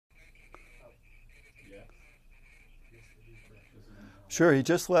Sure, he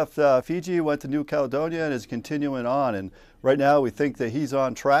just left Fiji, went to New Caledonia, and is continuing on. And right now we think that he's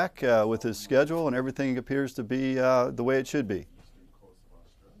on track with his schedule, and everything appears to be the way it should be.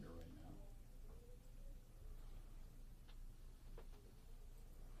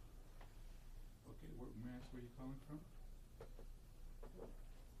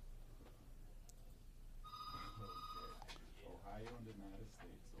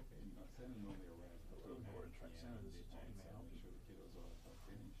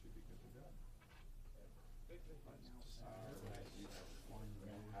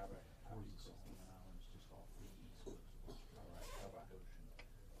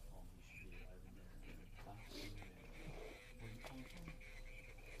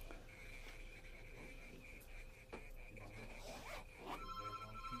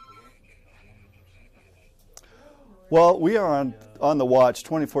 Well, we are on the watch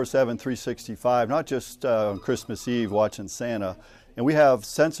 24/7, 365, not just on Christmas Eve watching Santa. And we have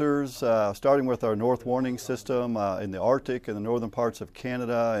sensors starting with our North Warning System in the Arctic and the northern parts of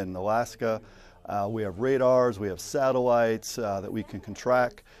Canada and Alaska. We have radars, we have satellites that we can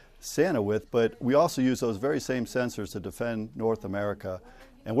track Santa with, but we also use those very same sensors to defend North America.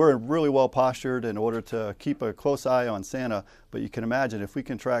 And we're really well postured in order to keep a close eye on Santa, but you can imagine if we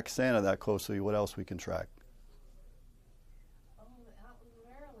can track Santa that closely, what else we can track.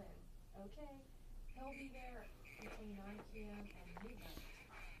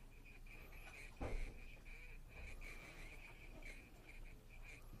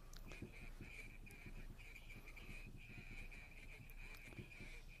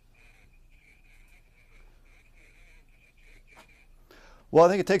 Well, I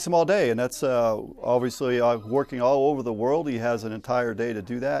think it takes him all day, and that's obviously working all over the world. He has an entire day to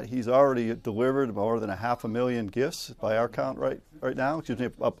do that. He's already delivered more than 500,000 gifts by our count right now. Excuse me,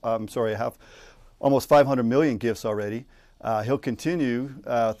 I'm sorry, almost 500 million gifts already. He'll continue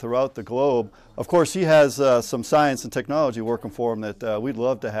throughout the globe. Of course, he has some science and technology working for him that we'd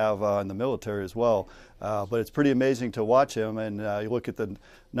love to have in the military as well. But it's pretty amazing to watch him, and you look at the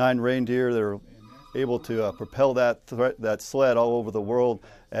 9 reindeer that are able to propel that sled all over the world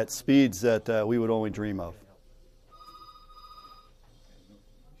at speeds that we would only dream of.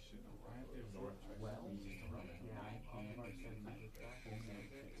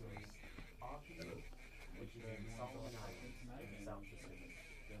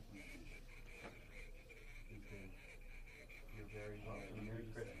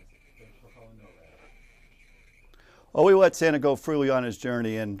 Well, we let Santa go freely on his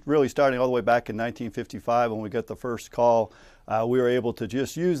journey, and really starting all the way back in 1955 when we got the first call, we were able to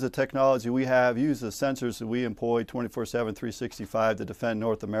just use the technology we have, use the sensors that we employ 24/7, 365 to defend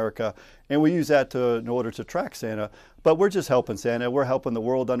North America, and we use that in order to track Santa. But we're just helping Santa. We're helping the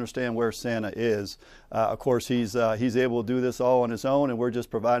world understand where Santa is. Of course, he's able to do this all on his own, and we're just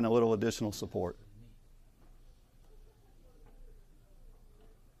providing a little additional support.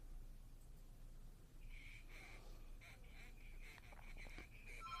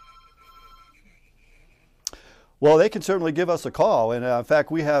 Well, they can certainly give us a call, and in fact,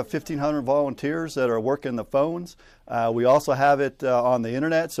 we have 1,500 volunteers that are working the phones. We also have it on the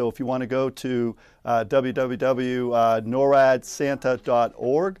internet, so if you want to go to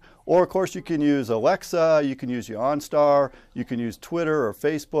www.noradsanta.org, or of course you can use Alexa, you can use your OnStar, you can use Twitter or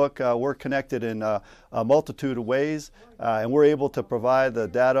Facebook. We're connected in a multitude of ways, and we're able to provide the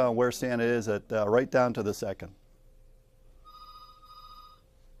data on where Santa is at right down to the second.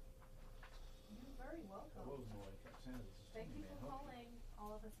 Thank you for calling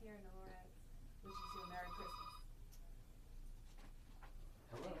all of us here in NORAD. Wishes you a Merry Christmas.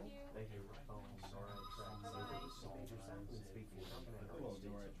 Hello. Thank you for calling NORAD Tracks Santa. Major Sample speaking. Hello,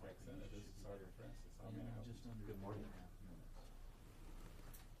 NORAD Tracks Santa. This is Sergeant Francis. How may I help you? Good morning.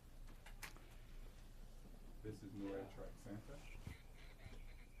 This is NORAD Tracks Santa.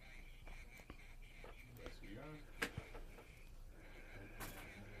 Yes, we are.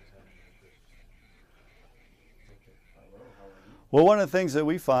 Well, one of the things that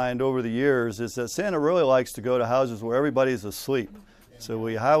we find over the years is that Santa really likes to go to houses where everybody's asleep. So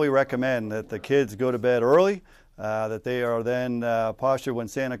we highly recommend that the kids go to bed early, that they are then postured when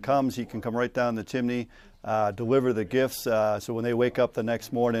Santa comes. He can come right down the chimney, deliver the gifts, so when they wake up the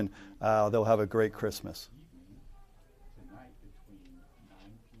next morning, they'll have a great Christmas. Tonight between 9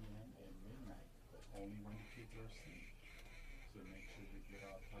 p.m. and midnight, but only when the kids are asleep. So make sure you get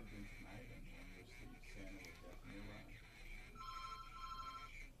all tucked in tonight, and when you're asleep, Santa will definitely run.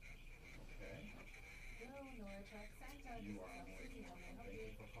 Hello, NORAD Tracks Santa. You are on the way. Thank you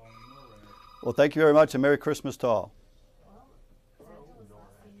for calling NORAD. Well, thank you very much, and Merry Christmas to all. Well, Santa was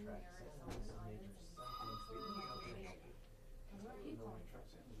last seen in Arizona Islands and where people NORAD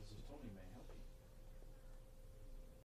Tracks Santa.